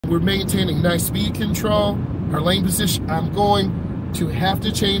we're maintaining nice speed control, our lane position, I'm going to have to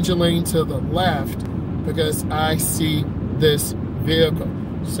change the lane to the left because I see this vehicle.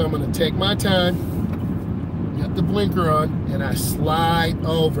 So I'm going to take my time, get the blinker on, and I slide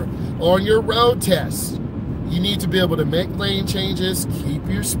over. On your road test, you need to be able to make lane changes, keep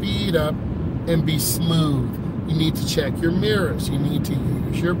your speed up, and be smooth. You need to check your mirrors. You need to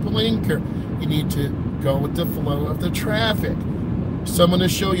use your blinker. You need to go with the flow of the traffic. So I'm going to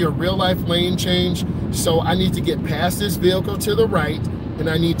show you a real-life lane change. So I need to get past this vehicle to the right, and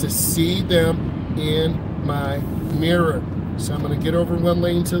I need to see them in my mirror. So I'm going to get over one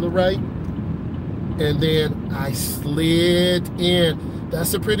lane to the right, and then I slid in.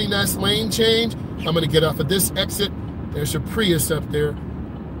 That's a pretty nice lane change. I'm going to get off of this exit. There's a Prius up there.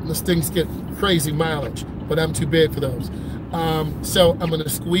 Those things get crazy mileage, but I'm too big for those. So I'm going to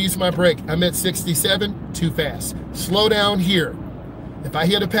squeeze my brake. I'm at 67, too fast. Slow down here. If I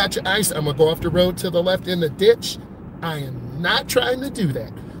hit a patch of ice, I'm going to go off the road to the left in the ditch. I am not trying to do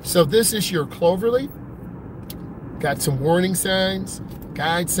that. So this is your cloverleaf. Got some warning signs,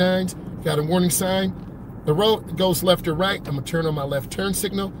 guide signs. Got a warning sign. The road goes left or right. I'm going to turn on my left turn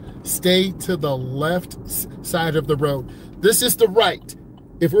signal. Stay to the left side of the road. This is the right.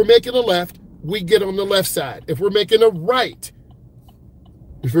 If we're making a left, we get on the left side. If we're making a right,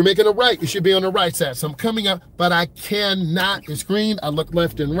 it should be on the right side. So I'm coming up, but I cannot. It's green. I look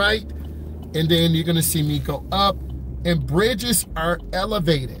left and right. And then you're going to see me go up. And bridges are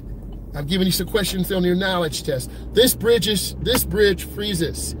elevated. I'm giving you some questions on your knowledge test. This bridge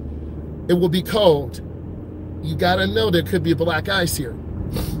freezes. It will be cold. You got to know there could be black ice here.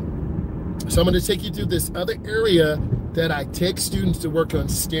 So I'm going to take you through this other area that I take students to work on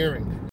steering.